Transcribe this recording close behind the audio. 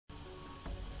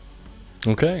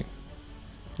Okay,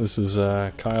 this is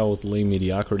Kyle with Lay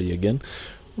Mediocrity again.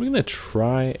 We're going to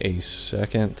try a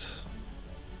second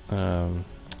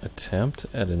attempt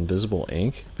at invisible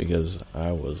ink because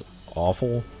I was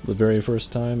awful the very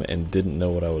first time and didn't know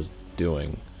what I was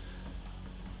doing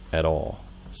at all.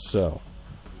 So,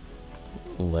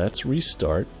 let's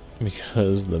restart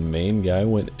because the main guy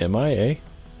went MIA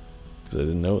because I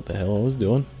didn't know what the hell I was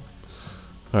doing.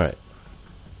 Alright.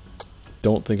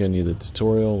 Don't think I need the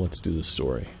tutorial. Let's do the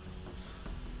story.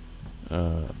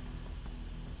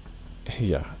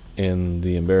 Yeah, and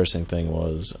the embarrassing thing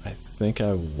was, I think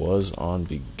I was on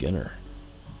beginner,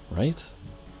 right?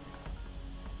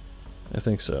 I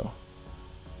think so.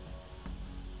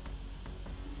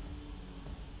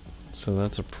 So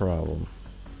that's a problem.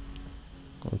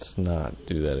 Let's not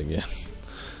do that again.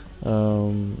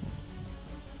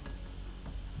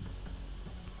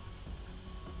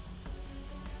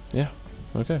 Yeah,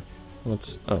 okay.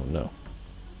 Let's, oh no.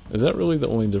 Is that really the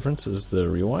only difference, is the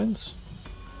rewinds?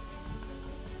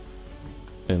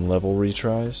 And level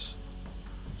retries?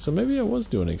 So maybe I was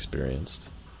doing experienced.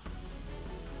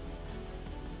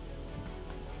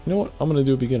 You know what? I'm gonna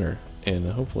do a beginner,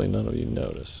 and hopefully none of you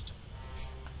noticed.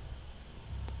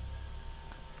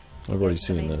 I've already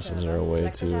seen this. Is there a way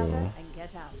to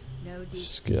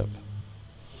skip?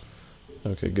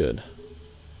 Okay, good.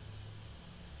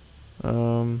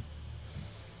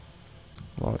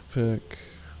 Lockpick.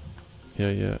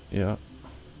 Yeah.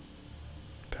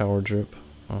 Power drip.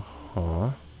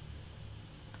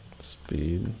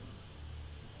 Speed.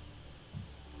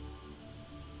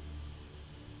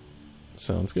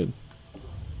 Sounds good.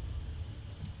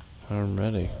 I'm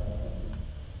ready.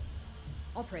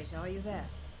 Operator, are you there?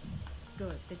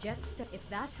 Good. The jet step. If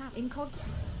that happens,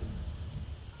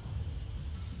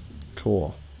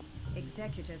 Cool.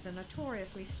 Executives are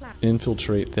notoriously slack.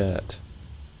 Infiltrate that.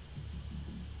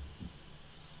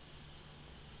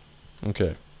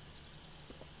 Okay.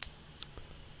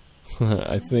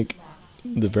 I think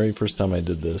the very first time I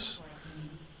did this,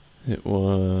 it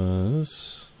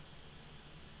was...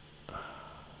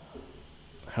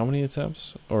 how many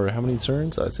attempts? Or how many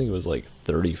turns? I think it was like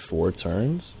 34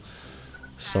 turns.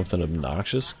 Something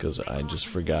obnoxious, because I just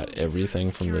forgot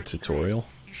everything from the tutorial.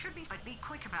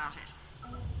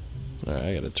 Alright,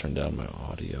 I gotta turn down my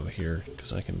audio here,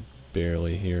 because I can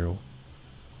barely hear.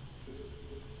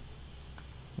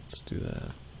 Let's do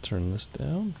that. Turn this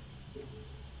down.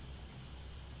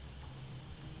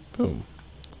 Boom.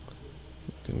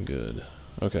 Looking good.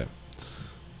 Okay.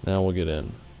 Now we'll get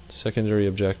in. Secondary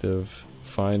objective,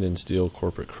 find and steal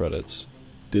corporate credits.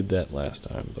 Did that last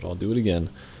time, but I'll do it again.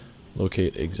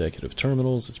 Locate executive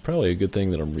terminals. It's probably a good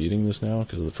thing that I'm reading this now,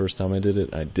 because the first time I did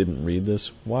it, I didn't read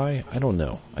this. Why? I don't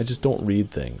know. I just don't read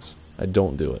things. I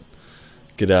don't do it.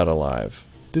 Get out alive.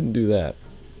 Didn't do that.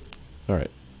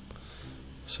 Alright.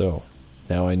 So,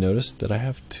 now I noticed that I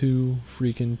have 2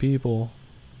 freaking people.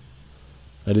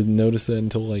 I didn't notice that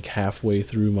until like halfway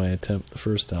through my attempt the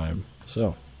first time.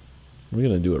 So, we're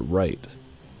gonna do it right.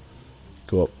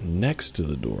 Go up next to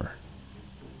the door.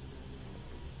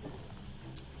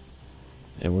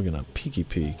 And we're gonna peeky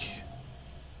peek.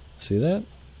 See that?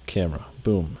 Camera.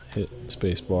 Boom. Hit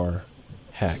space bar.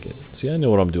 Hack it. See, I know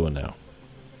what I'm doing now.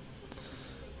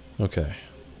 Okay.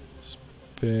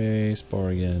 Space bar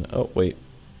again. Oh, wait.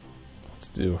 Let's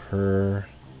do her.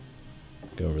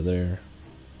 Go over there.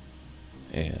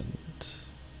 And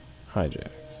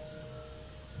hijack.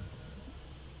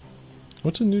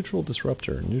 What's a neutral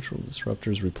disruptor? Neutral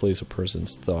disruptors replace a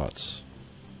person's thoughts.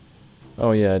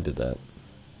 Oh yeah, I did that.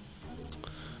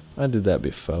 I did that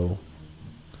before.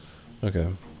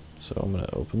 Okay, so I'm gonna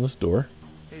open this door.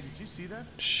 Hey, did you see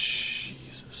that?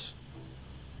 Jesus.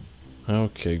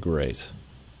 Okay, great.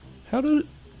 How did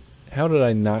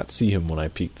I not see him when I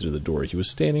peeked through the door? He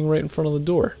was standing right in front of the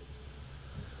door.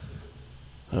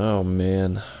 Oh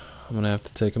man, I'm gonna have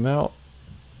to take him out.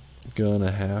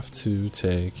 Gonna have to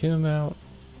take him out.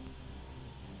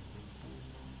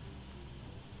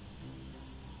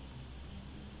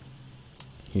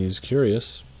 He's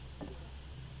curious.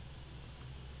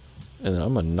 And then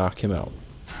I'm gonna knock him out.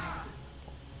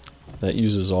 That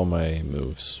uses all my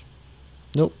moves.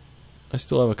 Nope. I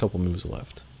still have a couple moves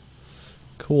left.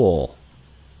 Cool.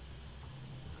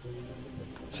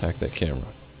 Attack that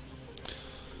camera.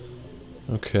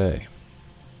 Okay.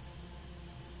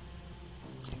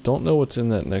 Don't know what's in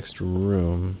that next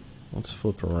room. Let's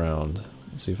flip around.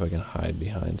 Let's see if I can hide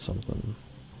behind something.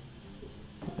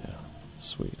 Yeah,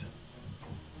 sweet.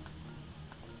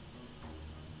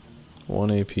 1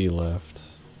 AP left.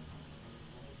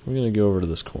 We're gonna go over to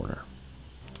this corner.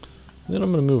 Then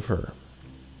I'm gonna move her.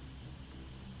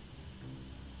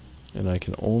 And I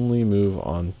can only move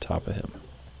on top of him.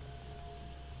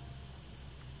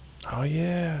 Oh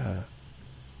yeah.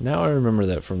 Now I remember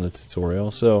that from the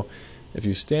tutorial. So if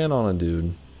you stand on a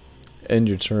dude, end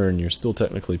your turn, you're still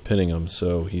technically pinning him,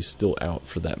 so he's still out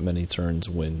for that many turns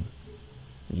when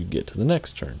you get to the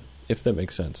next turn. If that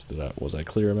makes sense. Was I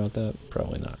clear about that?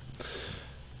 Probably not.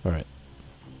 Alright.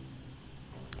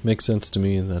 Makes sense to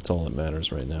me, and that's all that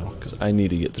matters right now, because I need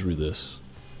to get through this.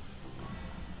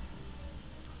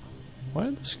 Why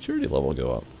did the security level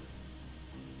go up?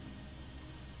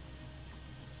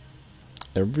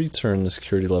 Every turn the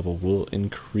security level will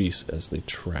increase as they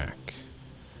track.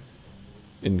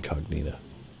 Incognita.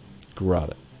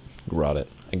 Got it. Got it.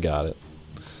 I got it.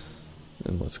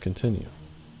 And let's continue.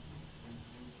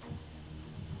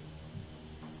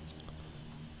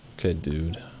 Okay,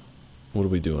 dude. What are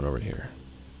we doing over here?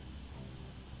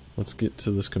 Let's get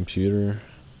to this computer.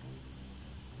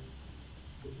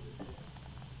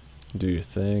 Do your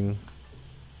thing.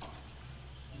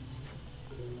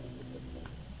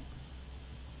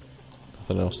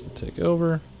 Nothing else to take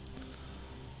over.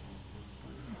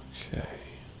 Okay.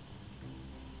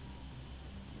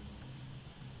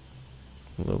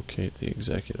 Locate the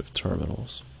executive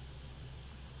terminals.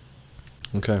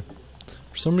 Okay.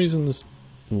 For some reason this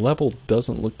level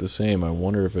doesn't look the same. I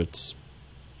wonder if it's...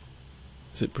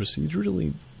 Is it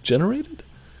procedurally generated?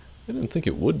 I didn't think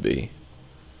it would be.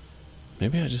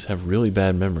 Maybe I just have really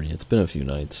bad memory. It's been a few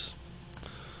nights.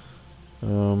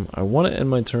 I want to end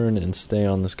my turn and stay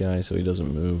on this guy so he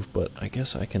doesn't move, but I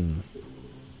guess I can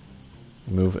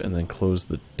move and then close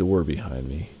the door behind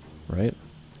me, right?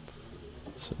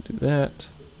 So do that.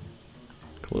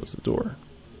 Close the door.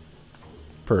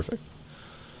 Perfect.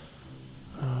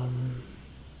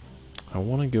 I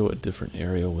want to go a different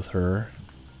area with her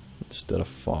instead of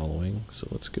following, so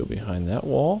let's go behind that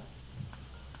wall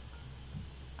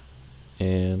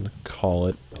and call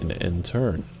it an end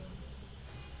turn.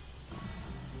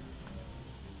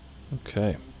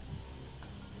 Okay.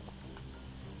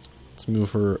 Let's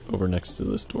move her over next to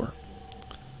this door.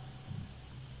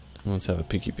 And let's have a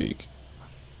peeky peek.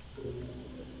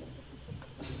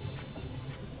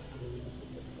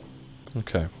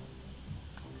 Okay.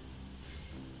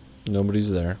 Nobody's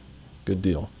there. Good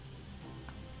deal.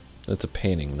 That's a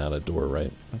painting, not a door,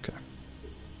 right? Okay.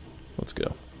 Let's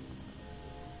go.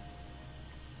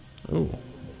 Ooh.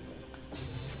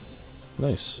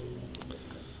 Nice.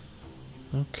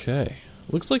 Okay.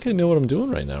 Looks like I know what I'm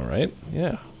doing right now, right?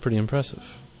 Yeah, pretty impressive.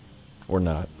 Or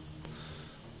not.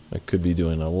 I could be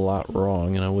doing a lot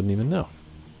wrong and I wouldn't even know.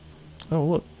 Oh,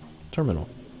 look. Terminal.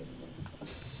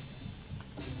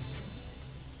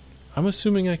 I'm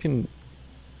assuming I can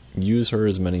use her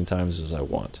as many times as I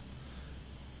want.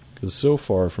 Because so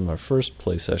far from my first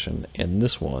play session and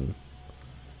this one,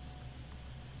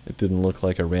 it didn't look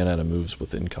like I ran out of moves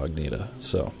with Incognita.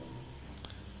 So,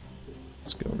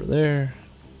 let's go over there.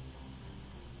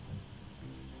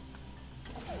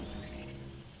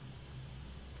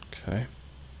 Okay.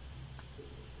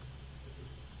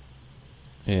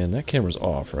 And that camera's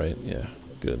off, right? Yeah,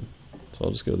 good. So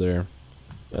I'll just go there,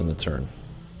 and the turn.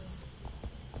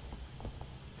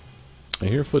 I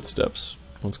hear footsteps.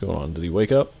 What's going on? Did he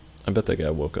wake up? I bet that guy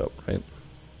woke up, right?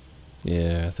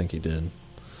 Yeah, I think he did.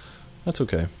 That's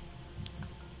okay.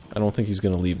 I don't think he's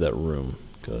going to leave that room,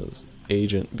 because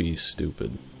Agent be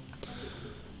stupid.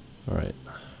 Alright.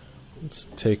 Let's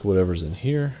take whatever's in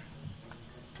here.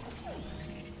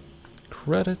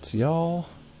 Credits, y'all.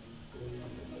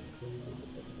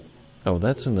 Oh,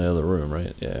 that's in the other room,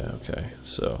 right? Yeah, okay.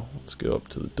 So, let's go up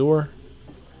to the door.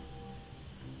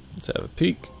 Let's have a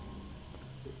peek.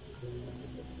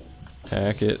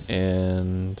 Hack it,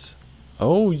 and...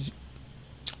 Oh!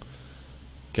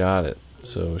 Got it.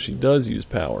 So, she does use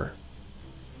power.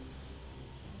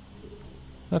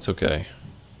 That's okay.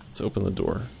 Let's open the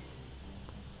door.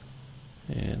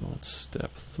 And let's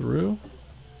step through.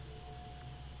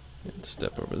 And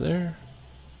step over there.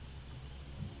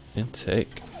 And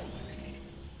take.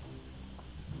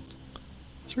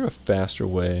 Is there a faster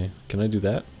way? Can I do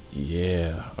that?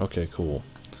 Yeah. Okay, cool.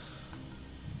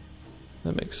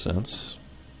 That makes sense.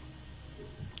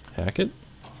 Hack it.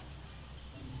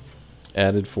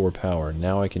 Added 4 power.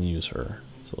 Now I can use her.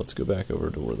 So let's go back over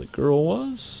to where the girl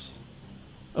was.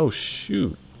 Oh,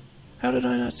 shoot. How did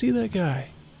I not see that guy?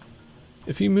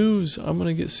 If he moves, I'm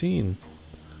going to get seen.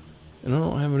 And I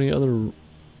don't have any other...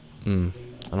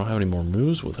 I don't have any more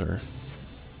moves with her.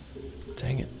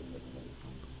 Dang it.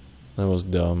 That was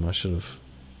dumb. I should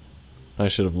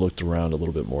have looked around a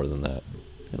little bit more than that.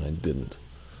 And I didn't.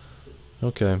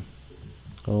 Okay.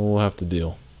 Oh, we'll have to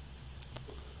deal.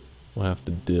 We'll have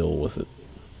to deal with it.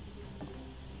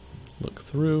 Look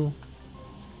through.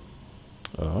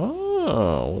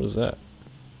 Oh, what is that?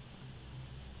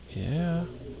 Yeah.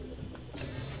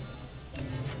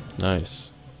 Nice.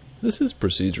 This is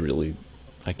procedurally...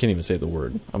 I can't even say the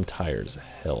word. I'm tired as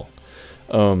hell.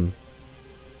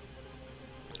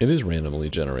 It is randomly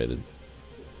generated,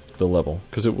 the level,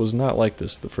 because it was not like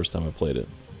this the first time I played it.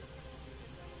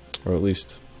 Or at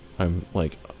least I'm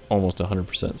like almost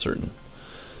 100% certain.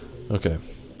 Okay.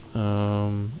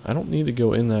 I don't need to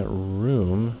go in that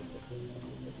room,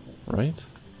 right?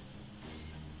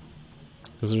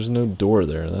 Because there's no door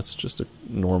there. That's just a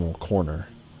normal corner.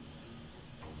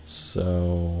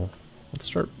 So let's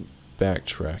start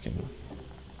backtracking.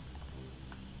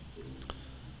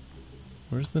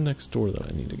 Where's the next door that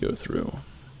I need to go through?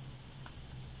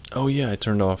 Oh yeah, I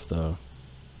turned off the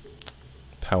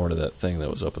power to that thing that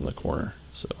was up in the corner.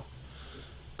 So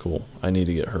cool. I need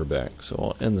to get her back. So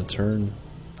I'll end the turn.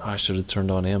 Oh, I should have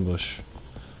turned on ambush.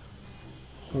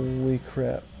 Holy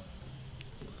crap.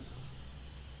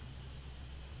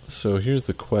 So here's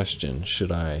the question.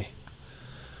 Should I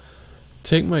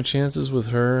take my chances with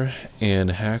her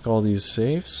and hack all these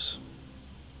safes?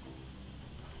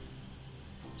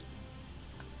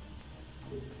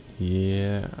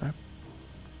 Yeah.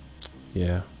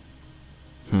 Yeah.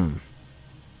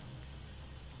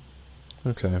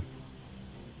 Okay.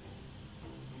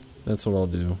 That's what I'll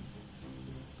do.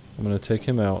 I'm gonna take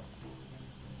him out.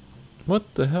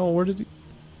 What the hell? Where did he...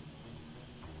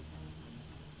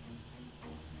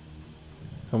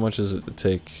 How much is it to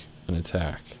take an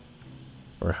attack?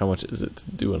 Or how much is it to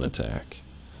do an attack?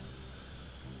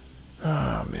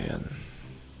 Oh, man.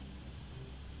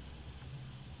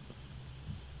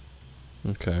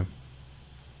 Okay.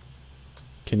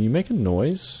 Can you make a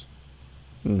noise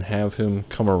and have him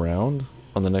come around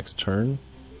on the next turn?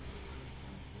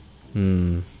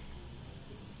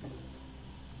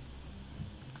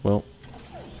 Well,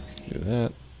 do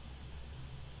that.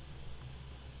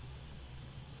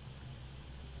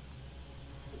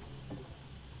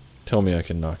 Tell me I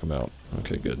can knock him out.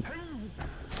 Okay, good.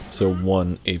 So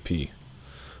 1 AP.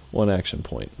 1 action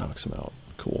point knocks him out.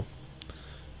 Cool.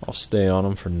 I'll stay on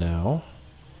him for now.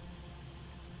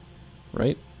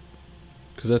 Right?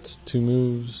 Because that's 2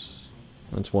 moves.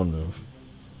 That's 1 move.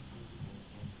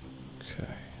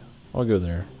 Okay. I'll go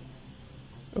there.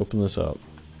 Open this up.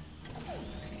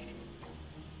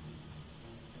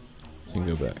 And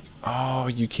go back. Oh,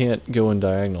 you can't go in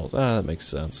diagonals. Ah, that makes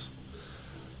sense.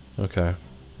 Okay.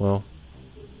 Well,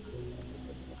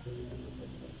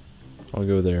 I'll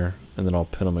go there, and then I'll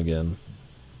pin him again.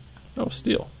 Oh,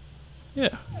 steal.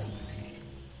 Yeah.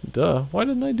 Duh. Why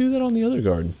didn't I do that on the other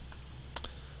guard?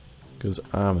 Because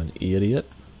I'm an idiot.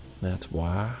 That's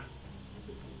why.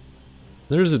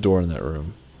 There's a door in that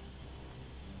room.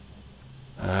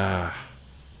 Ah.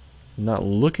 Not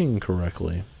looking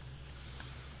correctly.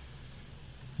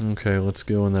 Okay, let's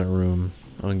go in that room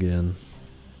again.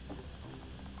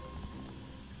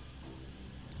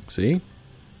 See?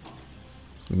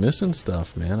 Missing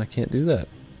stuff, man. I can't do that.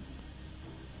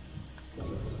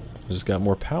 I just got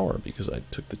more power because I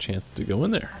took the chance to go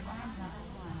in there.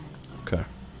 Okay.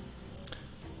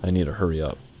 I need to hurry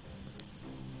up.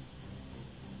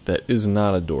 That is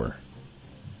not a door.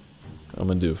 I'm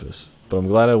a doofus. But I'm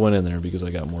glad I went in there because I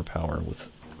got more power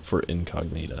for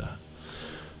incognita.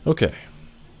 Okay.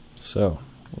 So,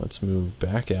 let's move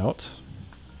back out.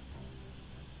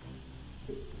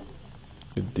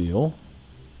 Good deal.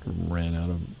 Ran out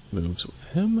of moves with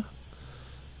him.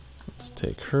 Let's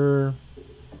take her.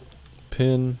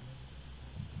 Pin.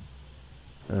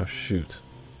 Oh, shoot.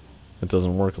 It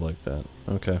doesn't work like that.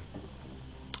 Okay.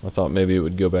 I thought maybe it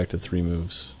would go back to 3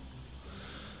 moves.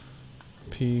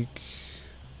 Peek.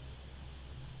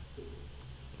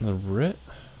 The red?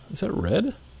 Is that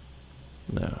red?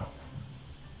 No.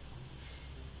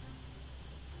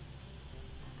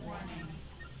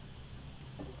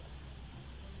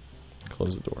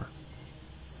 Close the door.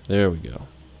 There we go.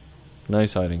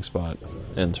 Nice hiding spot.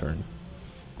 End turn.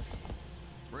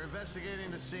 We're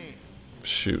investigating the scene.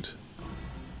 Shoot.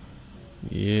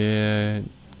 Yeah,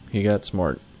 he got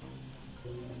smart.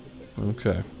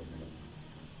 Okay.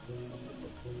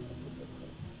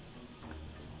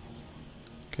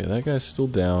 Okay, that guy's still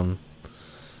down.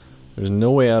 There's no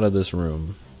way out of this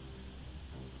room.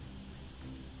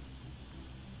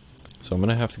 So I'm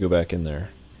gonna have to go back in there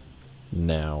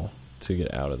now to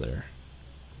get out of there.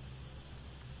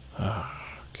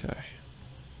 Okay.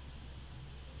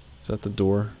 Is that the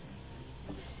door?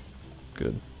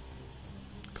 Good.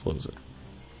 Close it.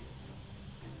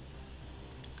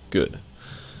 Good.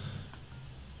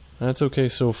 That's okay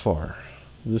so far.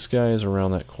 This guy is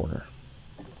around that corner.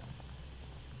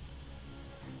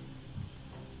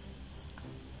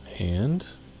 And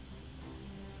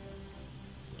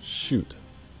shoot.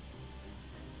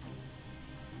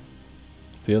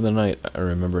 The other night I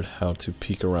remembered how to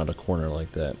peek around a corner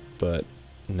like that, but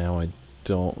now I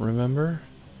don't remember.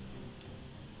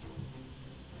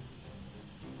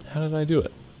 How did I do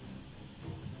it?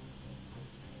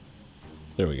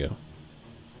 There we go.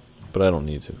 But I don't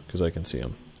need to, because I can see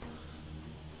him.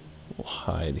 We'll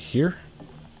hide here.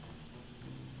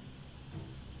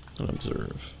 And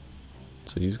observe.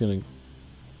 So he's gonna...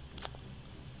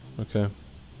 Okay.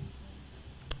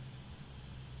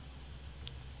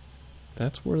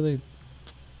 That's where they...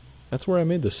 That's where I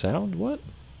made the sound? What?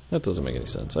 That doesn't make any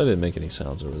sense. I didn't make any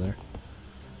sounds over there.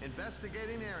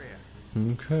 Investigating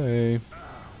area. Okay.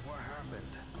 What happened?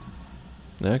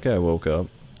 That guy woke up.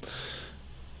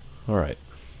 Alright.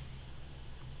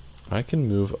 I can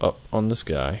move up on this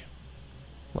guy.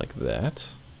 Like that.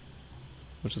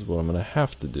 Which is what I'm going to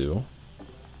have to do.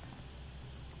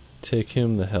 Take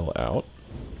him the hell out.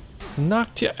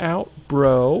 Knocked you out,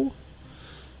 bro.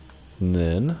 And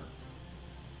then...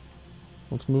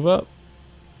 Let's move up.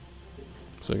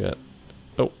 So I got...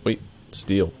 Oh, wait.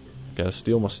 Steal. Gotta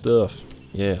steal my stuff.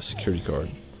 Yeah, security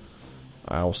card.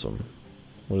 Awesome.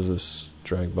 What is this?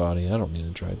 Drag body. I don't need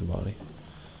to drag the body.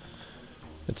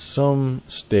 At some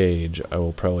stage, I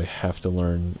will probably have to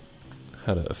learn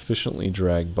how to efficiently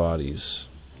drag bodies.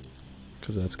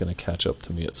 Because that's going to catch up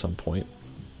to me at some point.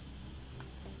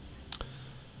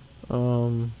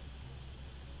 Yeah,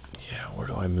 where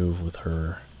do I move with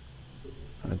her?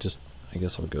 I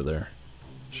guess I'll go there.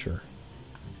 Sure.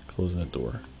 Close that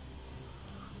door.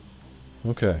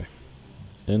 Okay.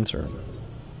 Intern.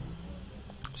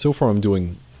 So far I'm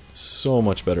doing so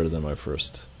much better than my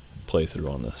first playthrough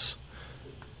on this.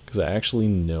 Because I actually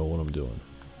know what I'm doing.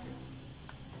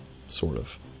 Sort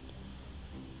of.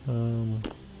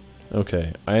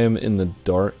 Okay, I am in the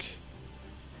dark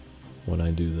when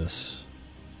I do this.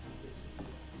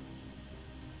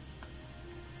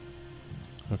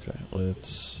 Okay,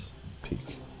 let's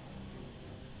peek.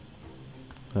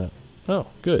 Oh,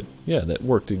 good. Yeah, that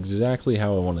worked exactly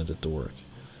how I wanted it to work.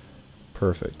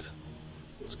 Perfect.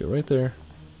 Let's go right there.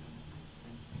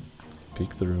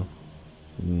 Peek through.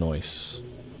 Nice.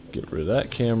 Get rid of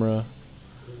that camera.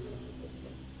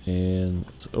 And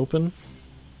let's open.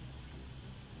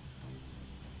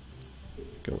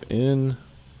 Go in.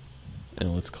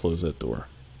 And let's close that door.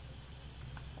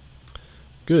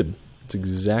 Good. That's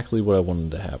exactly what I wanted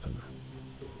to happen.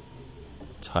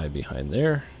 Let's hide behind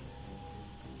there.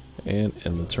 And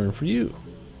end the turn for you.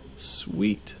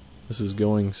 Sweet. This is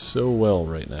going so well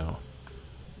right now.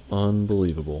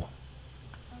 Unbelievable.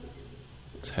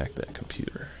 Let's hack that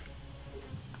computer.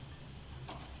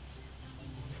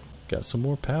 Got some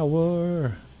more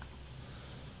power.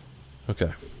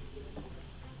 Okay.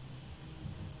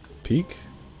 Peek.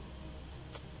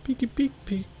 Peeky peek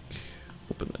peek.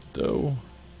 Open that door.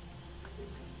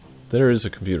 There is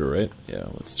a computer, right? Yeah,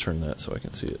 let's turn that so I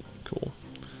can see it. Cool.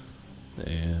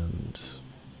 And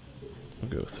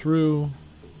we'll go through.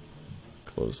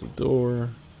 Close the door.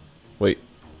 Wait.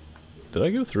 Did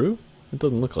I go through? It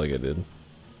doesn't look like I did.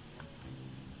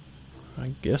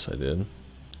 I guess I did.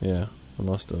 Yeah, I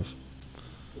must have.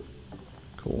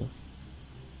 Cool.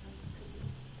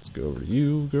 Let's go over to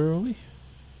you, girly.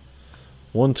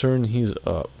 One turn, he's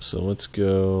up. So let's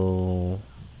go...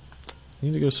 I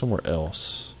need to go somewhere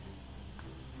else.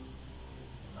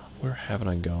 Where haven't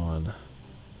I gone?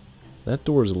 That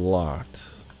door's locked.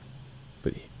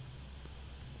 But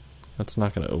that's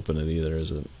not going to open it either,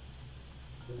 is it?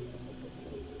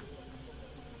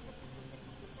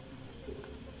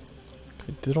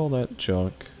 Okay, did all that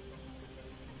junk.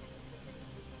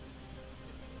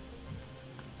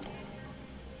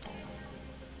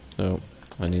 No,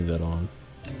 I need that on.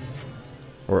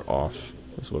 Or off,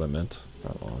 is what I meant.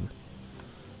 Not on.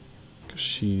 Because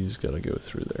she's got to go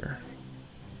through there.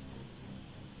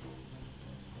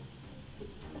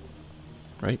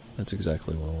 Right? That's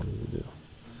exactly what I wanted to do.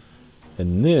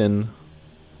 And then,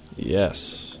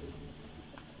 yes,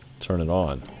 turn it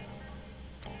on.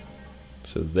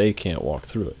 So they can't walk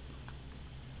through it.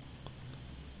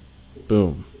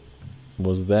 Boom.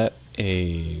 Was that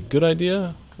a good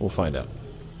idea? We'll find out.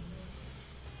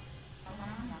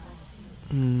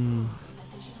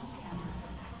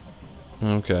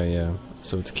 Okay, yeah.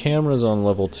 So it's cameras on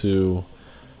level 2.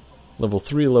 Level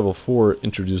 3, level 4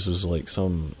 introduces like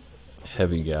some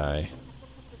heavy guy.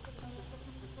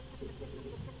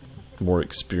 More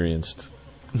experienced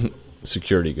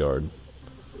security guard.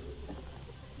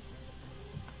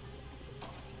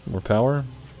 More power?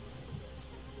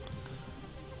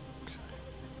 Okay.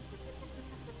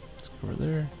 Let's go over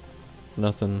there.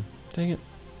 Nothing. Dang it.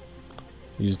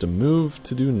 Used a move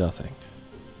to do nothing.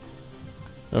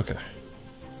 Okay.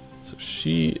 So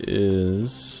she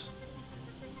is...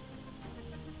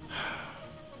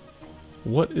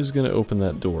 What is going to open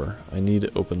that door? I need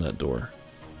to open that door.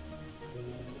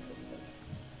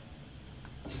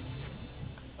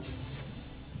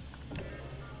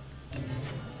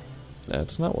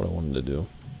 That's not what I wanted to do.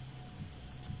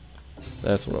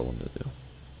 That's what I wanted to do.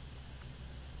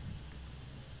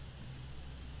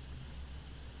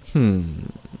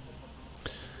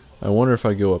 I wonder if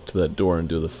I go up to that door and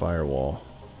do the firewall.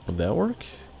 Would that work?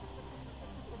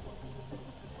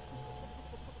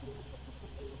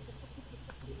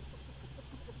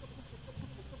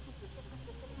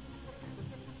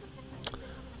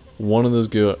 One of those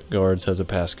guards has a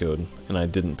passcode, and I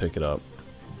didn't pick it up.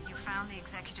 You found the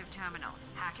executive terminal.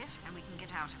 Hack it, and we can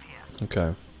get out of here.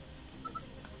 Okay.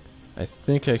 I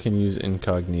think I can use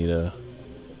incognita.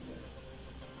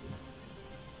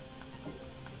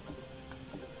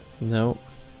 No.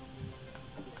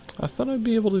 I thought I'd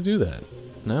be able to do that.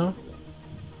 No?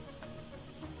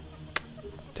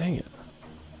 Dang it.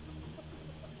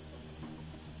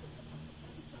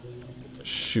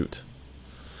 Shoot.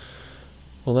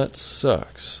 Well, that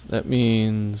sucks. That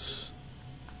means...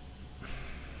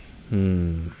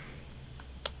 Now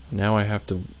I have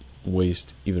to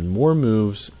waste even more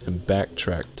moves and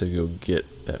backtrack to go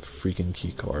get that freaking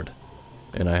key card.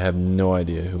 And I have no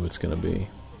idea who it's going to be.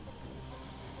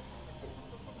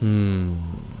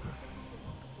 Damn.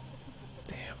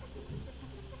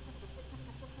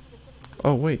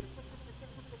 Oh, wait.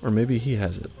 Or maybe he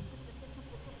has it.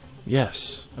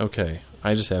 Yes. Okay.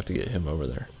 I just have to get him over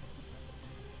there.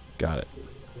 Got it.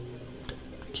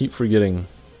 I keep forgetting.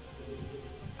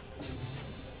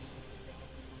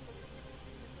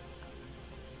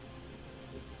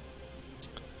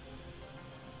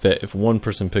 That if one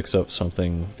person picks up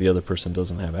something, the other person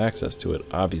doesn't have access to it,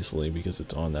 obviously, because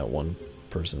it's on that one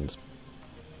person's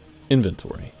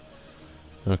inventory.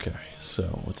 Okay,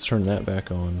 so let's turn that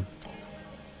back on.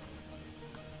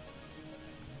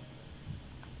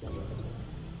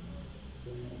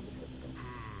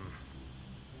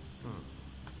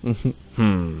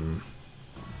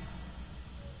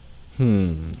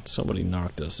 Somebody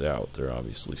knocked us out. They're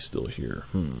obviously still here.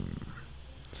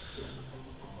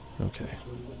 Okay.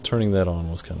 Turning that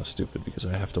on was kind of stupid because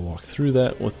I have to walk through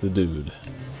that with the dude.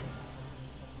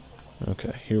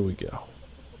 Okay, here we go.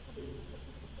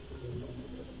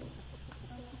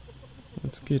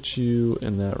 Let's get you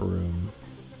in that room.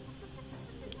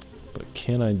 But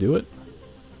can I do it?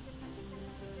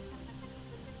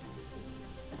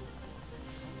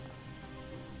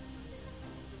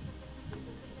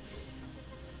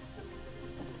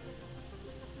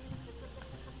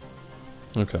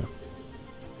 Okay.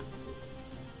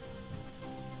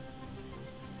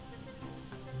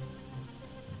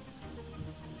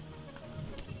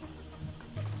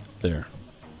 There.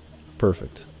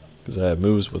 Perfect. Because I have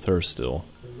moves with her still.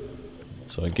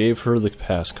 So I gave her the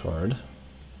pass card.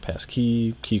 Pass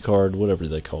key, key card, whatever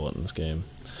they call it in this game.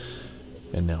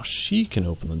 And now she can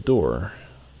open the door.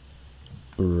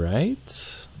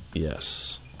 Right?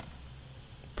 Yes.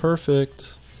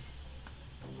 Perfect.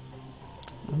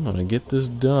 I'm gonna get this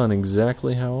done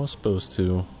exactly how I was supposed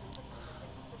to.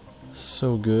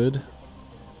 So good.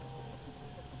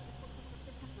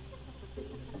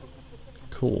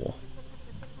 Cool.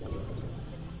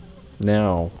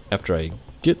 Now, after I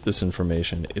get this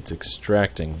information, it's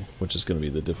extracting, which is going to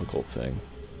be the difficult thing.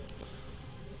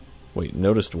 Wait,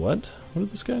 noticed what? What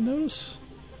did this guy notice?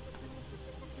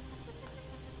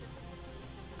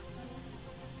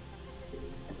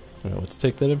 Alright, let's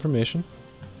take that information.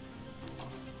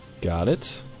 Got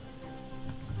it.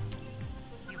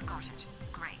 You've got it.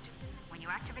 Great. When you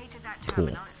activated that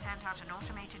terminal, it sent out an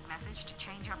automated message to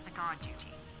change up the guard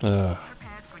duty.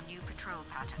 Prepared for new patrol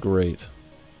patterns. Great.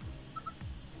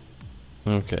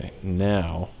 Okay,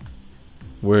 now,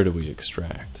 where do we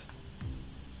extract?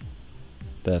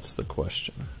 That's the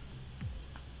question.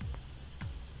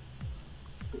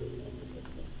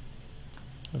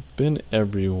 I've been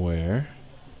everywhere.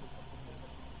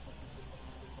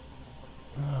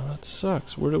 Oh, that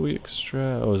sucks. Where do we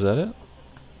extract? Oh, is that it?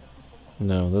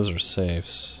 No, those are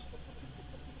safes.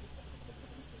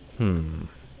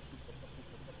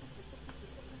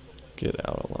 Get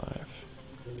out alive.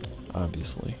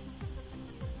 Obviously.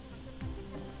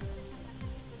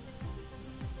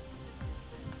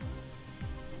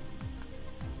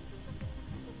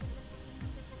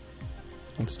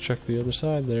 Let's check the other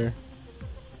side there.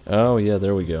 Oh yeah,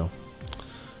 there we go.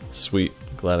 Sweet.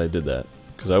 Glad I did that.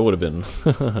 Because I would have been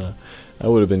I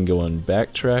would have been going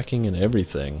backtracking and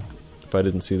everything if I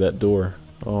didn't see that door.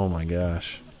 Oh my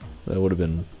gosh. That would have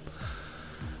been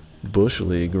Bush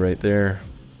League right there.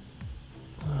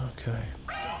 Okay.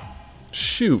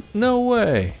 Shoot, no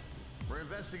way. We're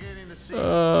investigating the scene.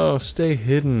 Oh, stay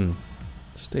hidden.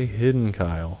 Stay hidden,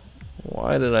 Kyle.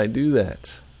 Why did I do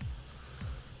that?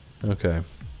 Okay.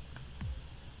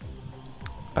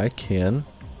 I can.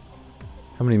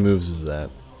 How many moves is that?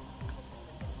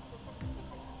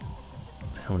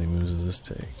 How many moves does this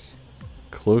take?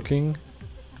 Cloaking?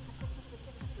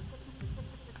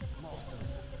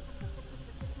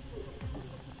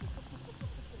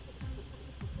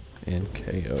 And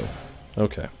KO.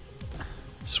 Okay.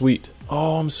 Sweet.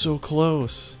 Oh, I'm so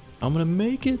close. I'm gonna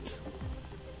make it.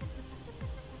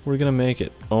 We're gonna make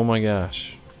it. Oh my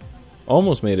gosh.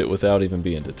 Almost made it without even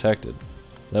being detected.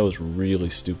 That was really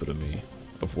stupid of me,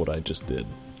 of what I just did.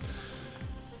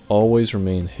 Always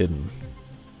remain hidden.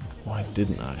 Why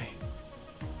didn't I?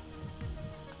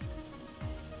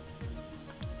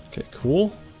 Okay,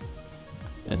 cool.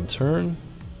 And turn.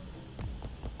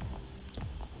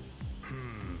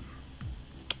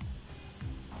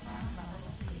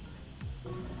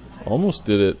 Almost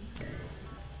did it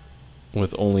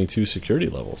with only 2 security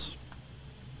levels.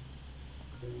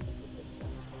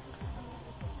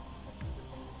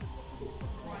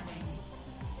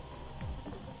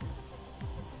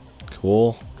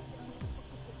 Cool.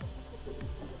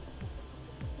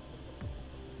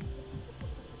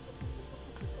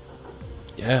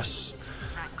 Yes.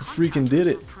 Freaking did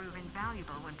it.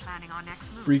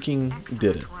 Freaking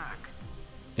did it.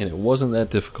 And it wasn't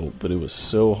that difficult, but it was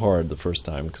so hard the first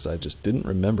time because I just didn't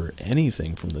remember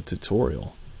anything from the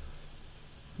tutorial.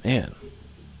 Man.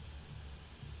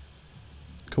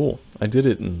 Cool. I did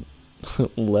it in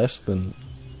less than...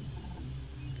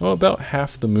 well, about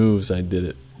half the moves I did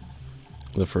it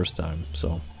the first time,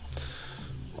 so...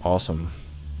 awesome.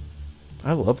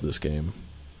 I love this game.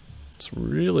 It's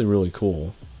really, really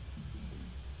cool.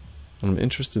 I'm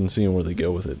interested in seeing where they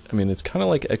go with it. I mean, it's kind of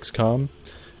like XCOM,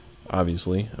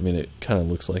 obviously. I mean, it kind of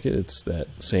looks like it. It's that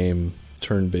same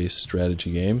turn-based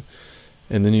strategy game.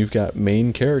 And then you've got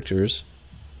main characters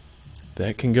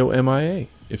that can go MIA.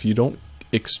 If you don't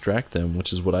extract them,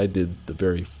 which is what I did the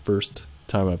very first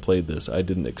time I played this, I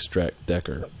didn't extract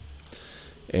Decker.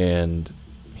 And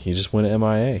he just went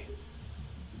MIA.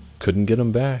 Couldn't get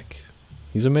him back.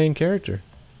 He's a main character.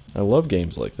 I love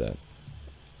games like that.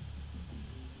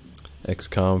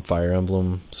 XCOM, Fire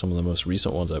Emblem, some of the most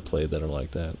recent ones I played that are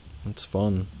like that. It's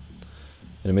fun.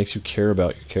 And it makes you care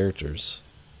about your characters.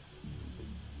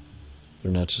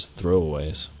 They're not just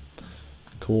throwaways.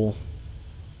 Cool.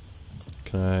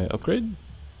 Can I upgrade?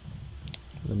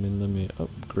 Let me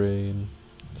upgrade.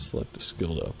 Select a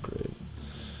skill to upgrade.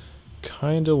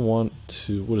 Kinda want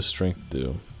to... what does strength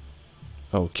do?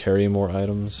 Oh, carry more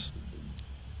items.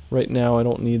 Right now I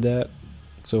don't need that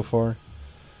so far.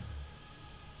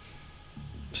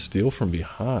 Steal from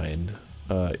behind.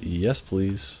 Yes,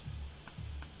 please.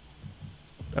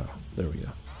 Oh, there we go.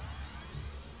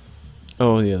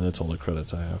 Oh, yeah, that's all the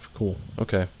credits I have. Cool.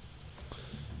 Okay.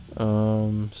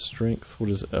 Strength. What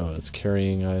is it? Oh, it's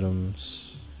carrying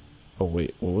items. Oh,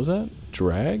 wait. What was that?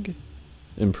 Drag?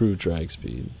 Improved drag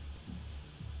speed.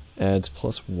 Adds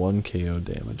 +1 KO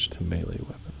damage to melee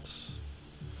weapons.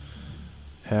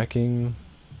 Hacking.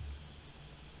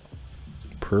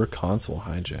 Per console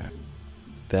hijack.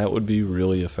 That would be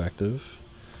really effective.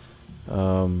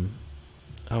 Oh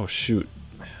shoot.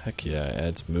 Heck yeah,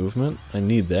 adds movement. I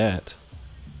need that.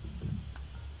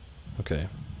 Okay.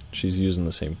 She's using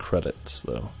the same credits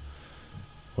though.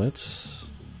 Let's...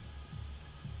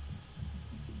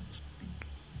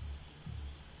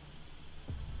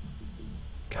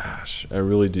 gosh, I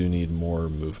really do need more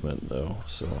movement though,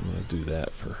 so I'm gonna do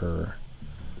that for her.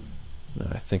 No,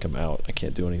 I think I'm out. I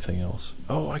can't do anything else.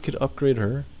 Oh, I could upgrade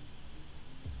her.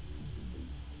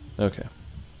 Okay.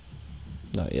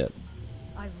 Not yet.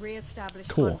 I've re-established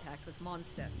contact with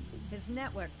Monster. His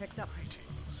network picked up.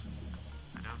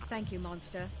 Thank you,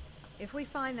 Monster. If we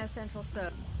find their central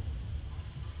server...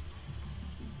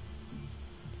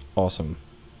 Awesome.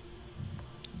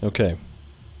 Okay.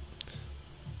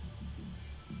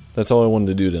 That's all I wanted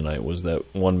to do tonight was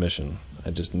that one mission.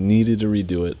 I just needed to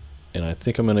redo it, and I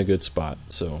think I'm in a good spot.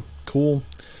 So, cool.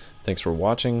 Thanks for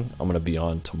watching. I'm going to be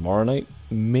on tomorrow night.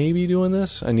 Maybe doing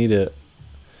this. I need to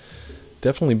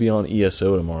definitely be on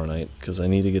ESO tomorrow night because I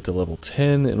need to get to level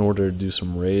 10 in order to do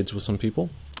some raids with some people.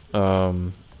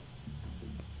 And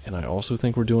I also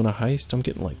think we're doing a heist. I'm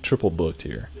getting like triple booked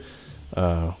here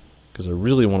because I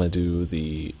really want to do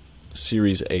the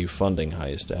Series A funding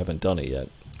heist. I haven't done it yet.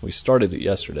 We started it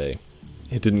yesterday.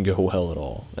 It didn't go well at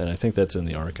all, and I think that's in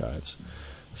the archives.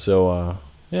 So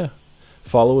yeah,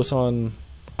 follow us on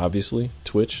obviously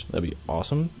Twitch. That'd be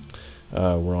awesome.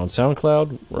 We're on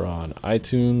SoundCloud. We're on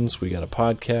iTunes. We got a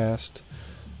podcast.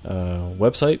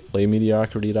 Website,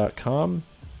 laymediocrity.com.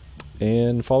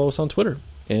 And follow us on Twitter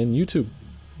and YouTube.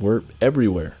 We're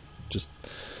everywhere.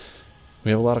 We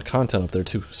have a lot of content up there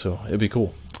too, so it'd be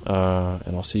cool.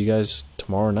 And I'll see you guys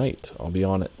tomorrow night. I'll be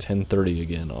on at 10:30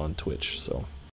 again on Twitch, so